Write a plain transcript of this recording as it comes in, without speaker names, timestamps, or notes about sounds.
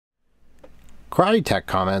Karate Tech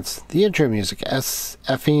comments, the intro music is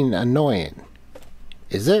effing annoying.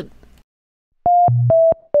 Is it?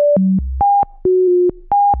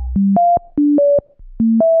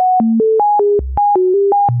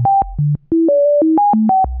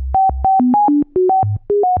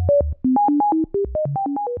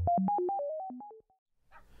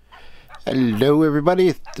 Hello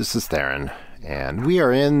everybody, this is Theron, and we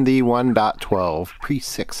are in the 1.12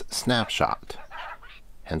 pre-6 snapshot.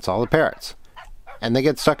 Hence all the parrots. And they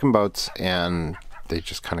get stuck in boats, and they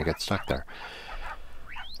just kind of get stuck there.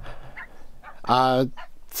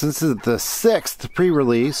 Since this is the 6th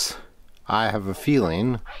pre-release, I have a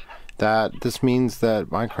feeling that this means that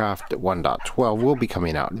Minecraft 1.12 will be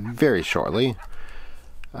coming out very shortly.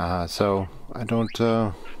 So I don't...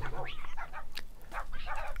 I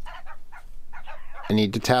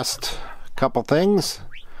need to test a couple things.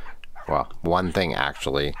 Well, one thing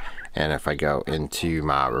actually. And if I go into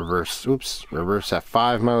my reverse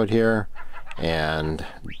F5 mode here and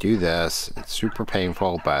do this, it's super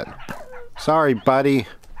painful, but sorry, buddy.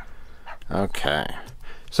 Okay.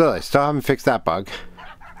 So they still haven't fixed that bug.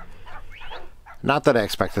 Not that I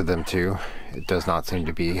expected them to. It does not seem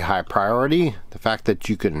to be high priority. The fact that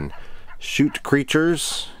you can shoot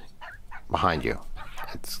creatures behind you.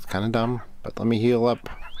 It's kind of dumb, but let me heal up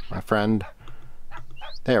my friend.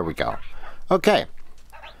 There we go. Okay.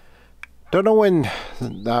 Don't know when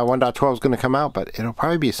 1.12 is going to come out, but it'll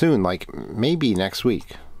probably be soon, like maybe next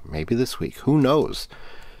week, maybe this week, who knows.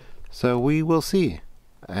 So we will see,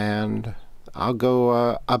 and I'll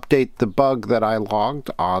go update the bug that I logged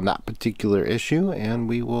on that particular issue, and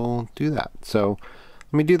we will do that. So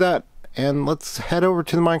let me do that, and let's head over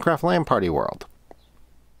to the Minecraft LAN party world.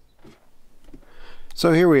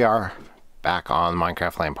 So here we are, back on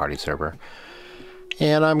Minecraft LAN party server.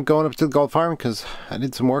 And I'm going up to the gold farm because I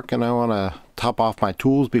did some work and I want to top off my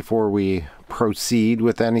tools before we proceed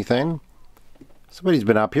with anything. Somebody's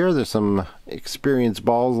been up here. There's some experienced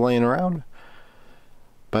balls laying around.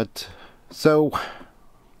 But, so,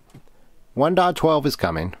 1.12 is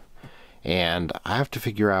coming. And I have to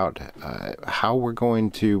figure out how we're going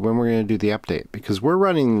to, when we're going to do the update. Because we're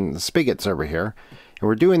running the spigots over here. And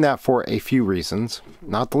we're doing that for a few reasons.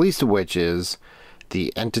 Not the least of which is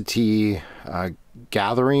the entity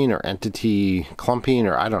gathering or entity clumping,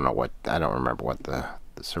 or I don't remember what the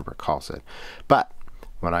server calls it. But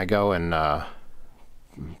when I go and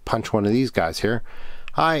punch one of these guys here,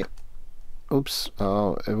 hi, oops,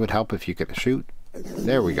 it would help if you could shoot.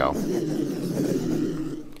 There we go.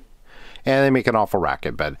 And they make an awful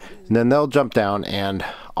racket, but then they'll jump down and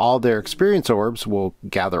all their experience orbs will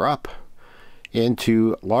gather up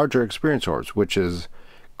into larger experience orbs, which is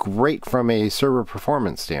great from a server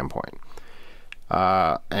performance standpoint.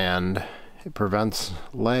 And it prevents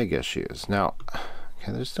lag issues. Now,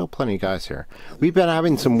 okay, there's still plenty of guys here. We've been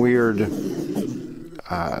having some weird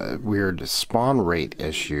spawn rate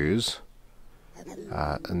issues.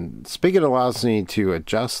 And Spigot allows me to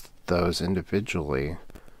adjust those individually.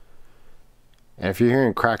 And if you're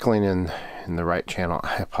hearing crackling in the right channel,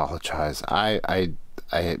 I apologize. I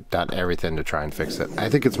done everything to try and fix it. I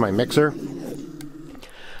think it's my mixer.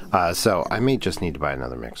 So I may just need to buy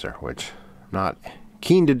another mixer, which I'm not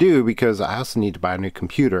keen to do because I also need to buy a new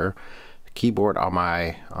computer. The keyboard on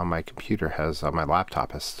my computer on my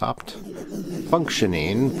laptop has stopped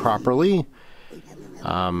functioning properly.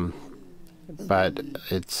 But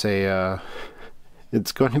it's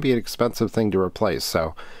it's going to be an expensive thing to replace.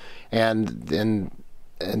 So, and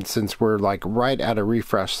since we're like right at a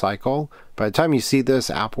refresh cycle, by the time you see this,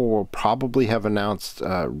 Apple will probably have announced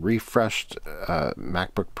refreshed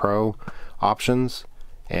MacBook Pro options.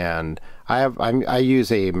 And I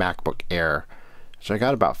use a MacBook Air, which I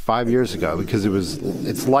got about 5 years ago because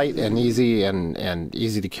it's light and easy and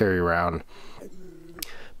easy to carry around.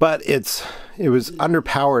 But it was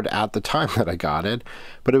underpowered at the time that I got it,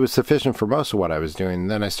 but it was sufficient for most of what I was doing.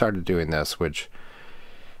 And then I started doing this, which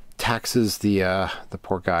taxes the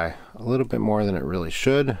poor guy a little bit more than it really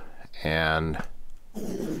should, and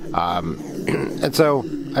so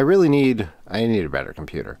I need a better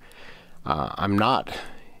computer. I'm not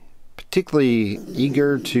particularly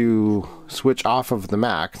eager to switch off of the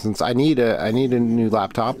Mac since I need a new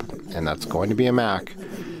laptop, and that's going to be a Mac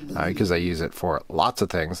because I use it for lots of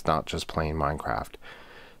things, not just playing Minecraft.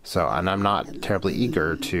 So, and I'm not terribly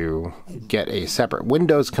eager to get a separate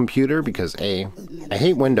Windows computer because I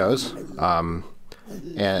hate Windows, and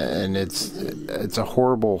it's a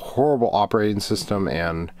horrible operating system,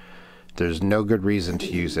 and there's no good reason to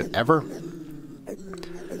use it ever.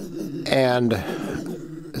 And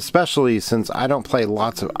especially since I don't play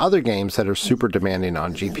lots of other games that are super demanding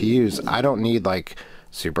on GPUs, I don't need like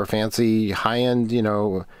super fancy high-end, you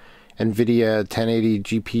know, NVIDIA 1080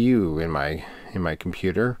 GPU in my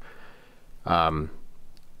computer. But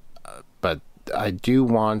I do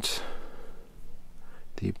want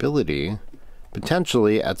the ability,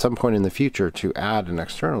 potentially at some point in the future, to add an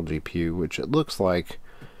external GPU, which it looks like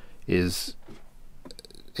is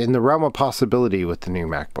in the realm of possibility with the new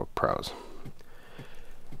MacBook Pros.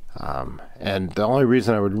 And the only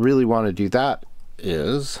reason I would really want to do that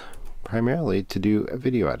is primarily to do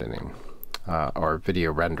video editing or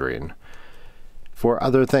video rendering for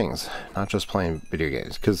other things, not just playing video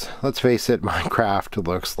games. Because let's face it, Minecraft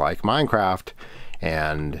looks like Minecraft,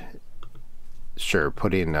 and sure,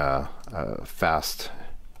 putting a fast,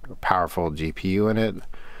 powerful GPU in it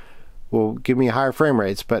will give me higher frame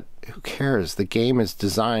rates, but who cares? The game is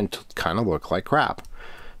designed to kind of look like crap.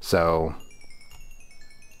 So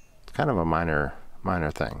it's kind of a minor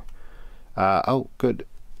thing. Oh, good.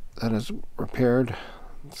 That is repaired.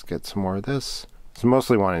 Let's get some more of this. So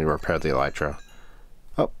mostly wanting to repair the Elytra.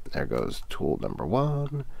 Oh, there goes tool number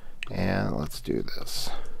 1. And let's do this.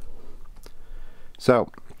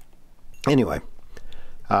 So, anyway.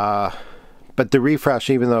 But the refresh,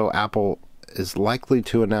 even though Apple is likely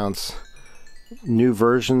to announce new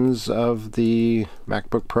versions of the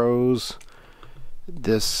MacBook Pros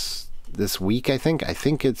this week, I think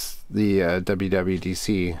it's the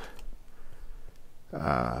WWDC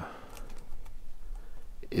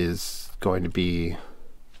is going to be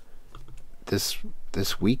this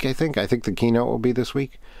week. I think the keynote will be this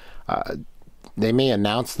week. They may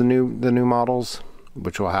announce the new models,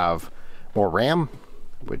 which will have more RAM,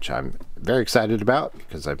 which I'm very excited about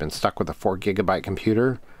because I've been stuck with a 4 GB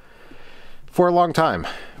computer for a long time,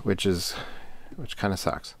 which kind of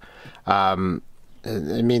sucks.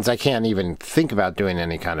 It means I can't even think about doing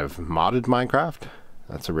any kind of modded Minecraft.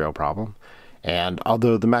 That's a real problem. And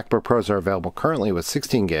although the MacBook Pros are available currently with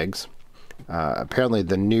 16 gigs, apparently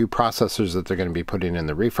the new processors that they're going to be putting in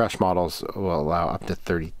the refresh models will allow up to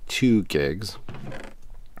 32 gigs,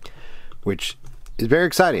 which is very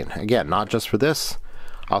exciting. Again, not just for this,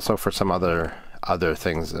 also for some other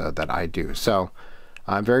things that I do. So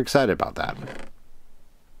I'm very excited about that.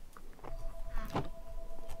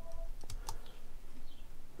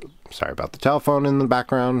 Sorry about the telephone in the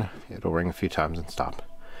background. It'll ring a few times and stop.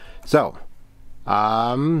 So,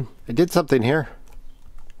 I did something here.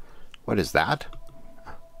 What is that?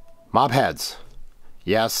 Mob heads.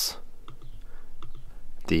 Yes.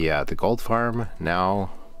 The gold farm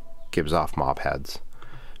now gives off mob heads,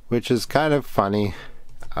 which is kind of funny.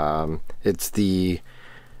 It's the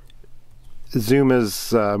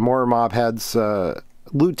Xisuma's more mob heads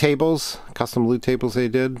loot tables, custom loot tables they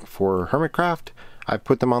did for Hermitcraft. I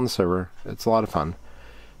put them on the server. It's a lot of fun.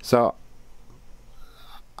 So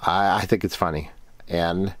I think it's funny,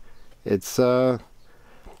 and it's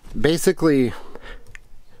basically,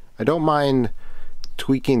 I don't mind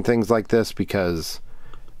tweaking things like this because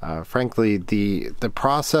frankly the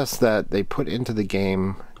process that they put into the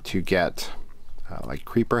game to get like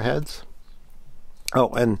creeper heads. Oh,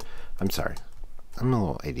 and I'm sorry, I'm a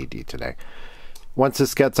little ADD today. Once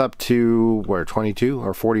this gets up to where 22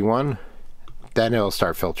 or 41, then it'll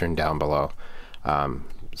start filtering down below.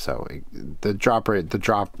 So the drop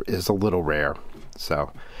is a little rare.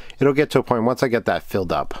 So it'll get to a point, once I get that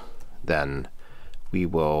filled up, then we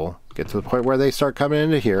will get to the point where they start coming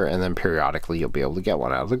into here, and then periodically you'll be able to get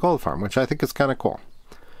one out of the gold farm, which I think is kind of cool.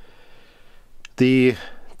 The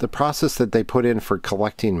process that they put in for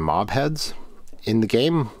collecting mob heads in the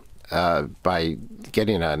game, by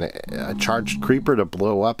getting a charged creeper to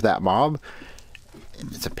blow up that mob,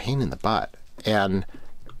 it's a pain in the butt. And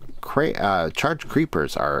charged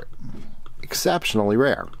creepers are exceptionally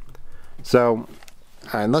rare. So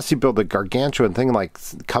unless you build a gargantuan thing like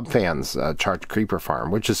Cubfan's charged creeper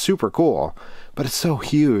farm, which is super cool, but it's so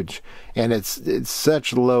huge and it's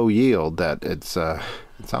such low yield that it's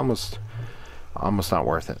almost not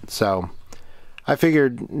worth it. So I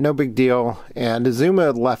figured no big deal. And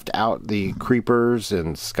Xisuma left out the creepers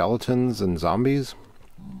and skeletons and zombies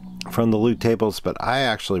from the loot tables, but I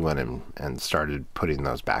actually went in and started putting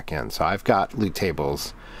those back in. So I've got loot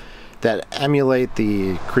tables that emulate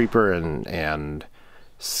the creeper and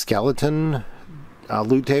skeleton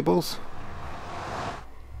loot tables,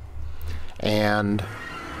 and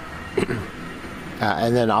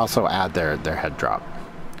then also add their head drop,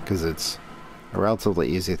 because it's a relatively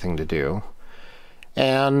easy thing to do,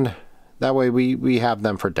 and that way we have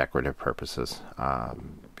them for decorative purposes.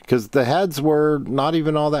 Because the heads were not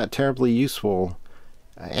even all that terribly useful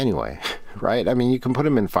anyway, right? I mean, you can put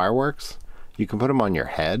them in fireworks. You can put them on your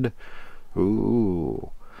head.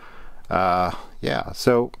 Ooh. Yeah,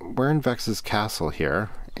 so we're in Vex's castle here,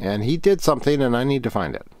 and he did something, and I need to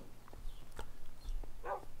find it.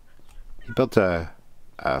 He built a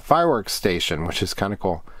fireworks station, which is kind of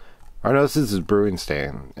cool. Or no, this is his brewing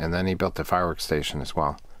station, and then he built a fireworks station as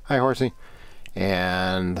well. Hi, horsey.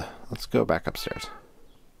 And let's go back upstairs.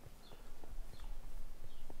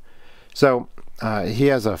 So he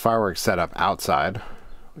has a fireworks setup outside,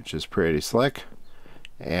 which is pretty slick.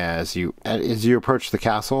 As you approach the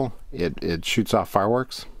castle, it shoots off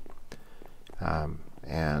fireworks.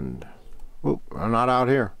 And whoop, I'm not out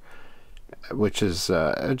here, which is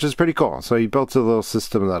pretty cool. So he built a little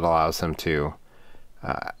system that allows him to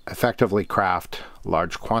effectively craft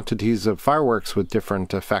large quantities of fireworks with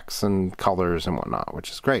different effects and colors and whatnot,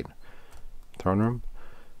 which is great. Throne room,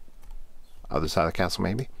 other side of the castle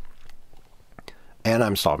maybe. And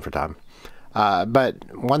I'm stalling for time.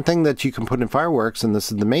 But one thing that you can put in fireworks, and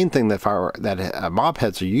this is the main thing that mob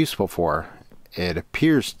heads are useful for,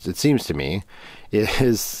 it seems to me,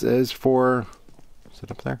 is for, is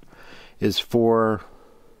it up there? Is for,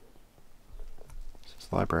 is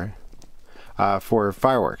this library? For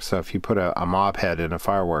fireworks. So if you put a mob head in a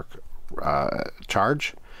firework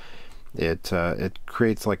charge, it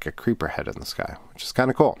creates like a creeper head in the sky, which is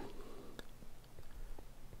kind of cool.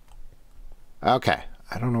 Okay,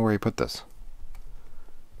 I don't know where he put this.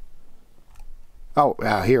 Oh,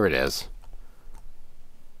 here it is.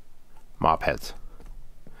 Mob heads.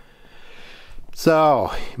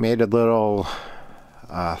 So, he made a little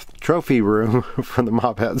trophy room for the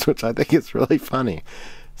mob heads, which I think is really funny.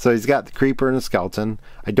 So he's got the creeper and the skeleton.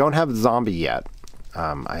 I don't have the zombie yet.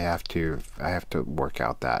 I have to work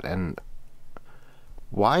out that. And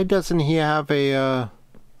why doesn't he have a?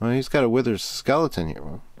 Well, he's got a withered skeleton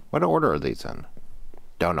here. What order are these in?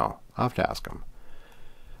 Don't know. I'll have to ask him.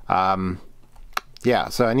 Yeah,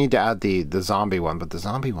 so I need to add the zombie one, but the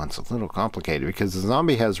zombie one's a little complicated because the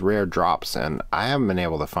zombie has rare drops, and I haven't been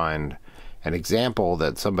able to find an example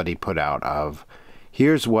that somebody put out of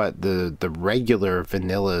here's what the regular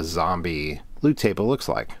vanilla zombie loot table looks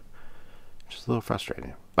like. Which is a little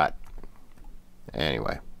frustrating. But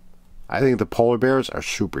anyway, I think the polar bears are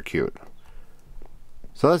super cute.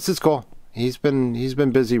 So that's just cool. He's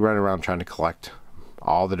been busy running around trying to collect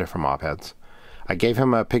all the different mob heads. I gave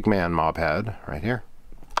him a pigman mob head right here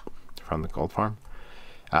from the gold farm.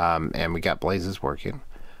 And we got blazes working.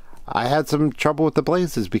 I had some trouble with the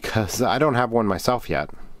blazes because I don't have one myself yet.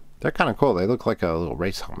 They're kind of cool. They look like a little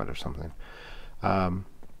race helmet or something. And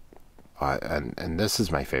this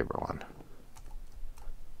is my favorite one.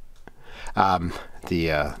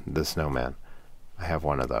 The snowman. I have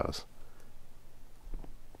one of those.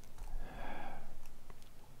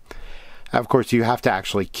 Of course, you have to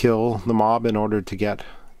actually kill the mob in order to get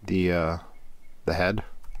the head.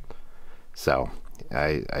 So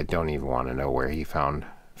I don't even want to know where he found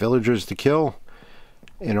villagers to kill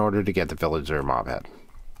in order to get the villager mob head.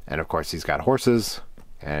 And of course, he's got horses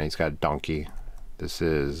and he's got a donkey. This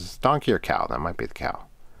is donkey or cow? That might be the cow.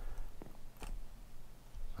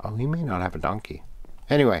 Oh, he may not have a donkey.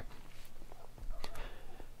 Anyway,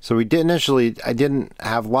 so I didn't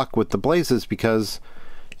have luck with the blazes because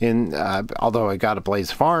although I got a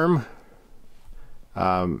blaze farm,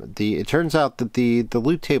 it turns out that the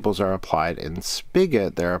loot tables are applied in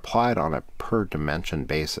Spigot. They're applied on a per dimension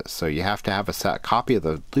basis. So you have to have a set copy of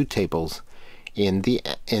the loot tables in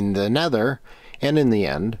the nether and in the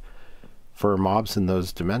end for mobs in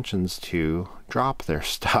those dimensions to drop their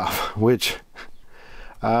stuff, which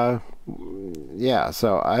yeah,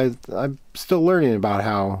 so I'm still learning about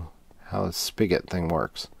how the Spigot thing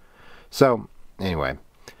works. So anyway,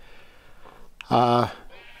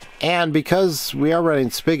 and because we are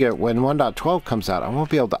running Spigot, when 1.12 comes out, I won't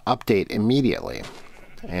be able to update immediately.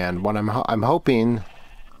 And what I'm hoping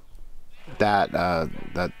that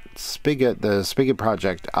the Spigot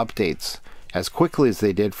project updates as quickly as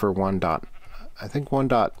they did for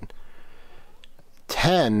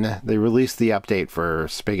 1.10. They released the update for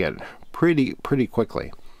Spigot pretty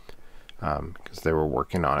quickly because they were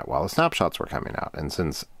working on it while the snapshots were coming out. And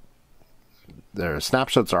since their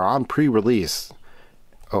snapshots are on pre-release,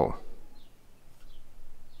 oh,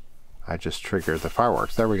 I just triggered the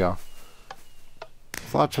fireworks. There we go.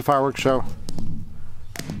 Lots of fireworks show.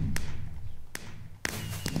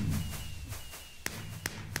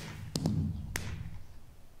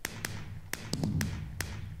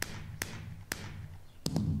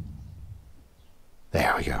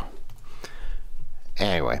 There we go.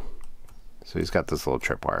 Anyway, so he's got this little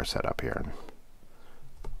tripwire set up here.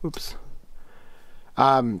 Oops.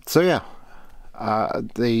 So yeah,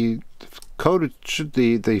 the code should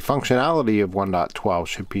the functionality of 1.12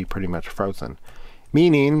 should be pretty much frozen,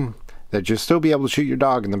 meaning that you'll still be able to shoot your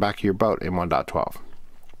dog in the back of your boat in 1.12.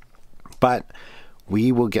 But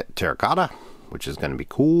we will get terracotta, which is going to be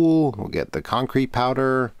cool. We'll get the concrete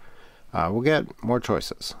powder. We'll get more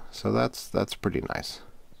choices. So that's pretty nice.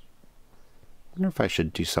 I wonder if I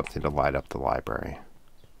should do something to light up the library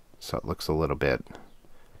so it looks a little bit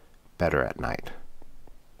better at night.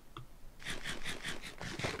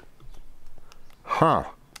 Huh.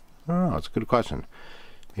 Oh, that's a good question.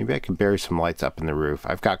 Maybe I could bury some lights up in the roof.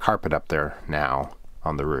 I've got carpet up there now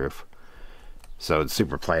on the roof. So it's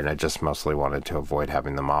super plain. I just mostly wanted to avoid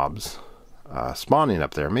having the mobs spawning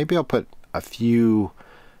up there. Maybe I'll put a few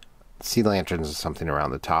sea lanterns or something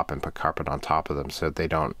around the top and put carpet on top of them so they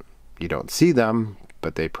don't, you don't see them,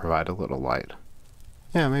 but they provide a little light.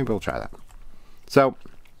 Yeah, maybe we'll try that. So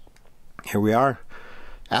here we are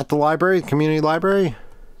at the library, community library,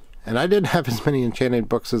 and I didn't have as many enchanted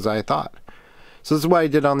books as I thought. So this is what I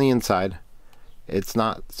did on the inside. It's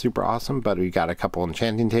not super awesome, but we got a couple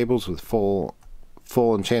enchanting tables with full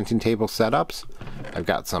enchanting table setups. I've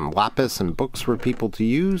got some lapis and books for people to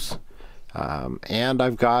use, and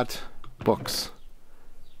I've got books.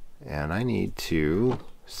 And I need to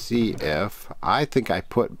see if I think I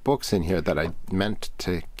put books in here that I meant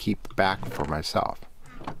to keep back for myself.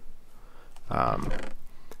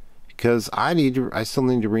 Because I still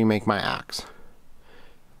need to remake my axe.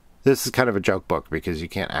 This is kind of a joke book because you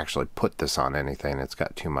can't actually put this on anything. It's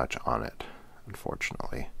got too much on it,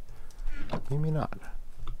 unfortunately. Maybe not.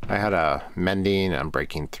 I had a mending,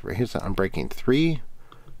 unbreaking 3. Here's an unbreaking 3.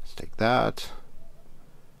 Let's take that.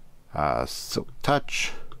 Silk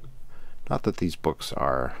touch. Not that these books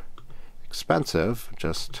are expensive,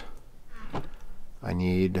 just I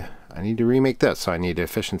need to remake this. So I need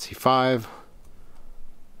efficiency 5.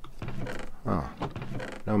 Oh,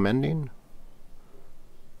 no mending?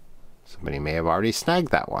 Somebody may have already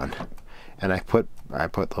snagged that one. And I put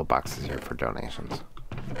little boxes here for donations.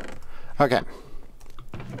 Okay.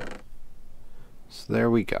 So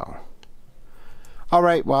there we go. All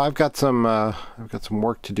right, well, I've got some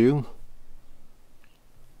work to do.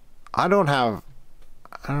 I don't have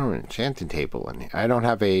an enchanting table in here. I don't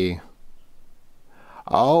have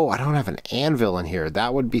an anvil in here.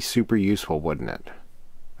 That would be super useful, wouldn't it?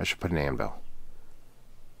 I should put an anvil.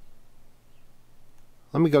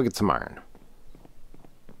 Let me go get some iron.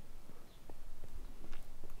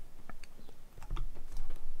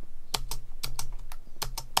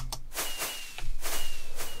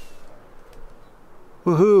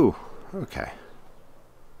 Woohoo! Okay.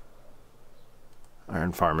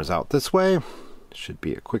 Iron farm is out this way. Should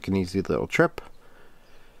be a quick and easy little trip.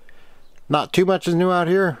 Not too much is new out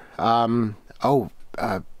here.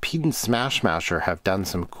 Pete and Smash Smasher have done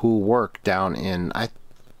some cool work down in... I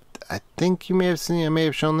think you may have seen, I may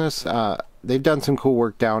have shown this. They've done some cool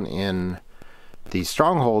work down in the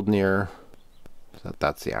stronghold near,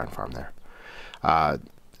 that's the iron farm there.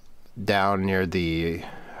 Down near the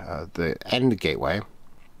end gateway,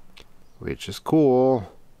 which is cool.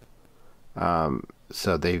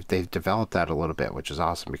 So they've developed that a little bit, which is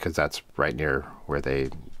awesome because that's right near where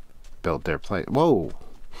they built their place. Whoa!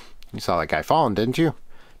 You saw that guy falling, didn't you?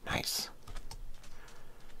 Nice.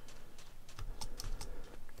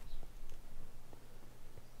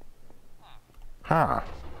 Huh.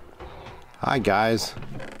 Hi, guys.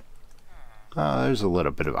 There's a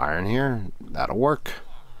little bit of iron here. That'll work.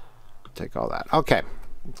 Take all that. Okay,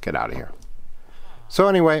 let's get out of here. So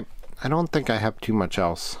anyway, I don't think I have too much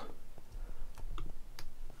else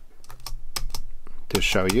to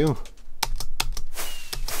show you.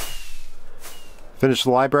 Finished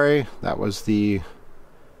the library. That was the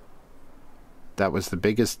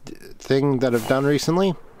biggest thing that I've done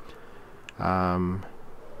recently.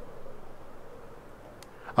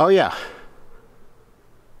 Oh yeah.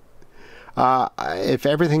 If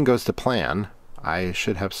everything goes to plan, I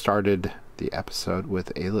should have started the episode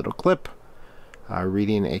with a little clip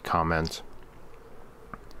reading a comment.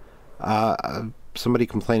 Somebody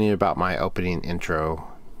complaining about my opening intro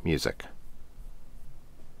music.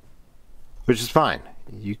 Which is fine.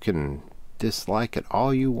 You can dislike it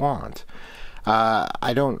all you want.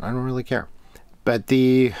 I don't really care. But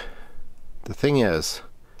the thing is,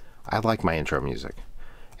 I like my intro music.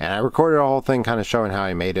 And I recorded a whole thing kind of showing how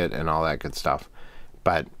I made it and all that good stuff.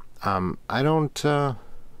 But I don't... oh,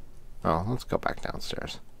 let's go back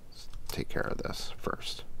downstairs. Let's take care of this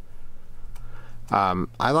first.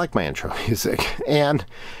 I like my intro music. And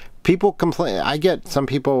people complain. I get some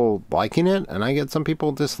people liking it, and I get some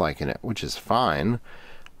people disliking it, which is fine.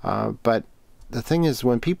 But the thing is,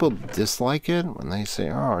 when people dislike it, when they say,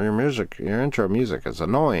 oh, your intro music is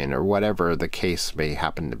annoying, or whatever the case may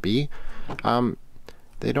happen to be,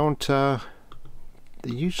 they don't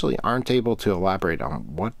they usually aren't able to elaborate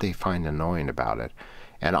on what they find annoying about it.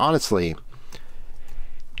 And honestly,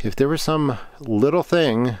 if there was some little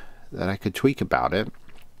thing that I could tweak about it,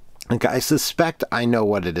 like, I suspect I know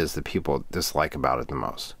what it is that people dislike about it the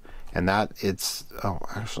most. And that it's, oh,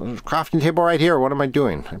 there's a crafting table right here. What am I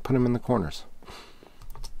doing? I put them in the corners.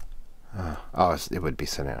 Oh, it would be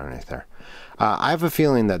sitting underneath there. I have a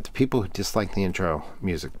feeling that the people who dislike the intro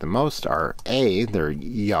music the most are A, they're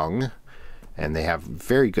young and they have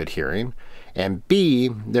very good hearing, and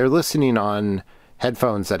B, they're listening on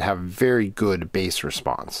headphones that have very good bass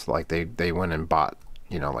response. Like they went and bought,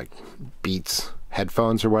 you know, like Beats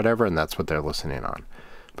headphones or whatever, and that's what they're listening on.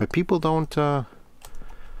 But people don't,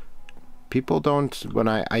 when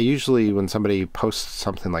I usually, when somebody posts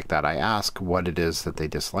something like that, I ask what it is that they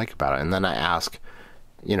dislike about it. And then I ask,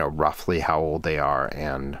 you know, roughly how old they are,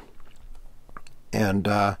 and then,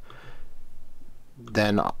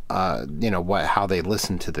 you know, how they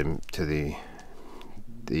listen to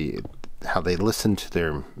how they listen to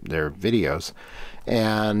their videos,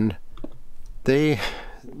 and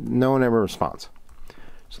no one ever responds.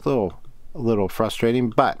 It's a little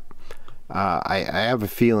frustrating, but I have a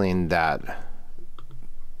feeling that,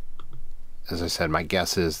 as I said, my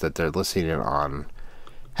guess is that they're listening on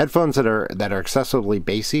headphones that are excessively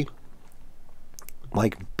bassy,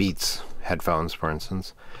 like Beats headphones, for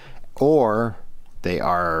instance, or they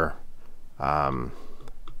are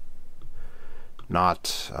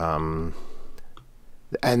not,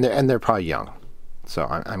 and they're probably young. So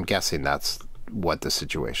I'm guessing that's what the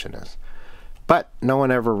situation is. But no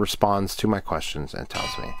one ever responds to my questions and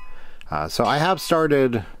tells me. So I have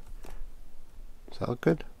started. Does that look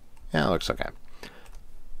good? Yeah, it looks okay.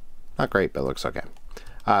 Not great, but it looks okay.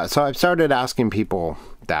 So I've started asking people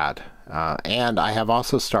that, and I have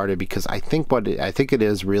also started, because I think it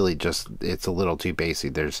is really just, it's a little too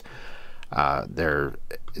basic. It's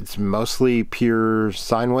mostly pure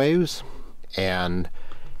sine waves, and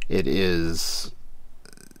it is.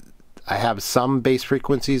 I have some bass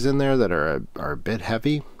frequencies in there that are a bit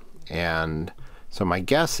heavy, and so my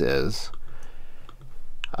guess is,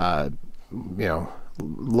 you know,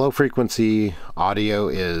 low frequency audio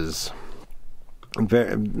is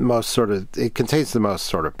it contains the most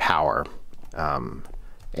sort of power,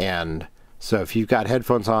 and so if you've got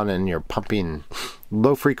headphones on and you're pumping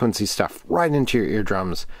low frequency stuff right into your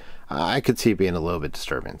eardrums, I could see it being a little bit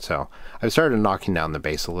disturbing. So I've started knocking down the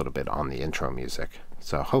bass a little bit on the intro music.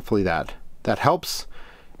 So hopefully that helps,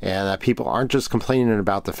 and that people aren't just complaining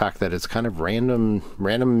about the fact that it's kind of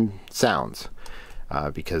random sounds,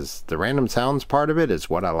 because the random sounds part of it is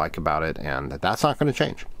what I like about it, and that's not going to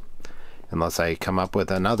change unless I come up with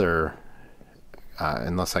unless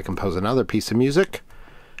I compose another piece of music,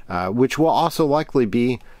 which will also likely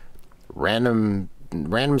be random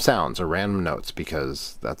sounds or random notes,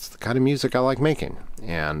 because that's the kind of music I like making,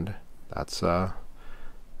 and that's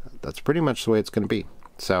pretty much the way it's going to be.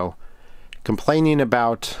 So complaining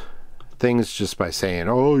about things just by saying,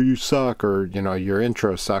 oh, you suck, or, you know, your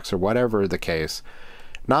intro sucks, or whatever the case,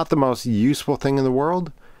 not the most useful thing in the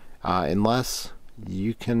world, unless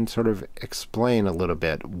you can sort of explain a little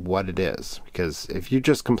bit what it is. Because if you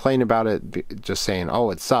just complain about it just saying,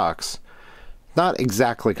 oh, it sucks, not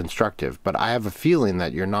exactly constructive, but I have a feeling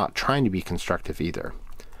that you're not trying to be constructive either.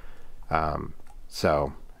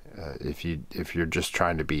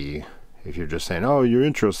 If you're just saying, oh, your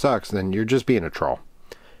intro sucks, then you're just being a troll,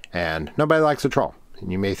 and nobody likes a troll.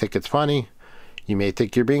 And you may think it's funny, you may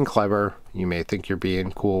think you're being clever, you may think you're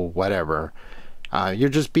being cool, whatever. You're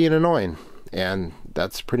just being annoying, and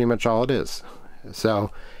that's pretty much all it is.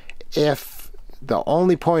 So if the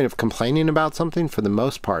only point of complaining about something, for the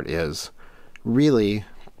most part, is really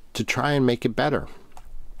to try and make it better,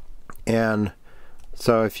 and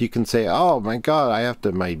so if you can say, oh my God,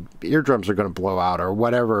 my eardrums are going to blow out, or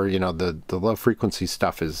whatever, you know, the low frequency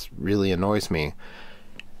stuff really annoys me,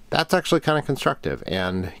 that's actually kind of constructive.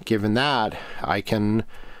 And given that, I can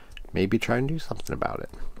maybe try and do something about it.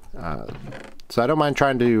 So I don't mind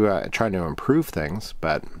trying to improve things,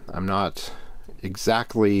 but I'm not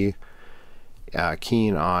exactly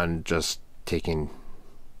keen on just taking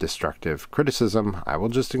destructive criticism. I will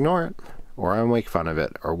just ignore it, or I'll make fun of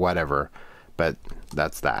it, or whatever. But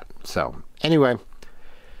that's that. So anyway, I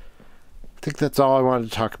think that's all I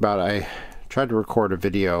wanted to talk about. I tried to record a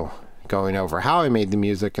video going over how I made the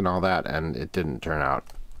music and all that, and it didn't turn out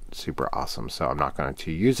super awesome, so I'm not going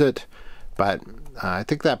to use it. But I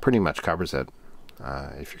think that pretty much covers it.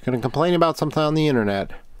 If you're going to complain about something on the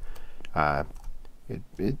internet, you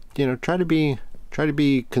know, try to be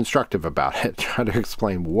constructive about it. Try to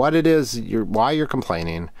explain what it is, why you're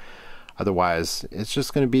complaining. Otherwise, it's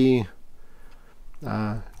just going to be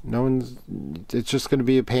no one's, it's just going to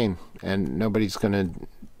be a pain and nobody's going to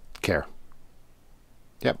care.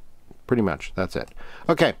 Yep, pretty much. That's it.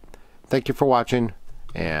 Okay, thank you for watching.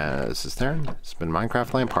 And this is Theron. It's been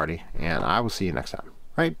Minecraft LAN Party, and I will see you next time.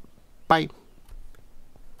 Right? Bye.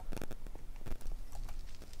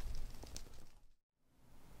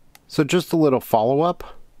 So just a little follow-up.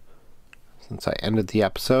 Since I ended the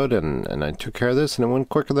episode and I took care of this and it went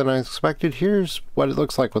quicker than I expected, here's what it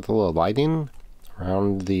looks like with a little lighting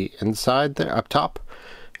around the inside there, up top.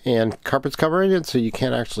 And carpet's covering it so you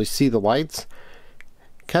can't actually see the lights.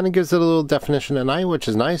 Kind of gives it a little definition at night, which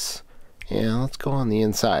is nice. And let's go on the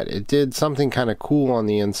inside. It did something kind of cool on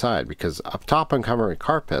the inside because up top I'm covering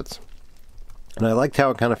carpets. And I liked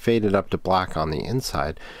how it kind of faded up to black on the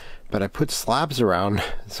inside. But I put slabs around,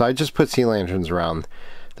 so I just put sea lanterns around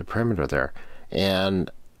the perimeter there. And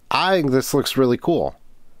I think this looks really cool.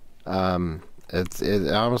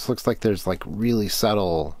 It almost looks like there's like really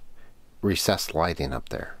subtle recessed lighting up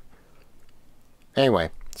there.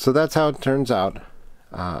 Anyway, so that's how it turns out.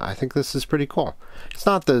 I think this is pretty cool. It's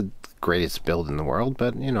not the greatest build in the world,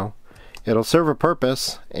 but you know, it'll serve a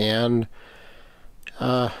purpose and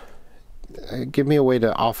give me a way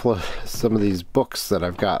to offload some of these books that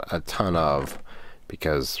I've got a ton of,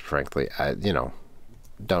 because frankly, I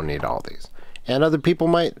don't need all these. And other people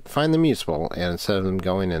might find them useful, and instead of them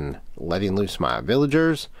going and letting loose my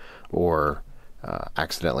villagers or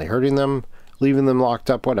accidentally hurting them, leaving them locked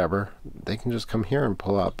up, whatever, they can just come here and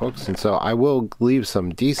pull out books. And so I will leave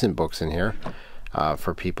some decent books in here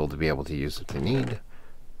for people to be able to use if they need.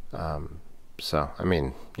 So, I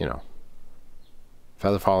mean, you know,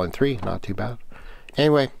 Feather Falling 3, not too bad.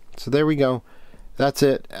 Anyway, so there we go. That's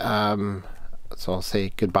it. So I'll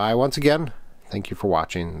say goodbye once again. Thank you for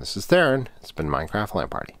watching. This is Theron. It's been Minecraft LAN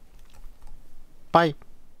Party. Bye.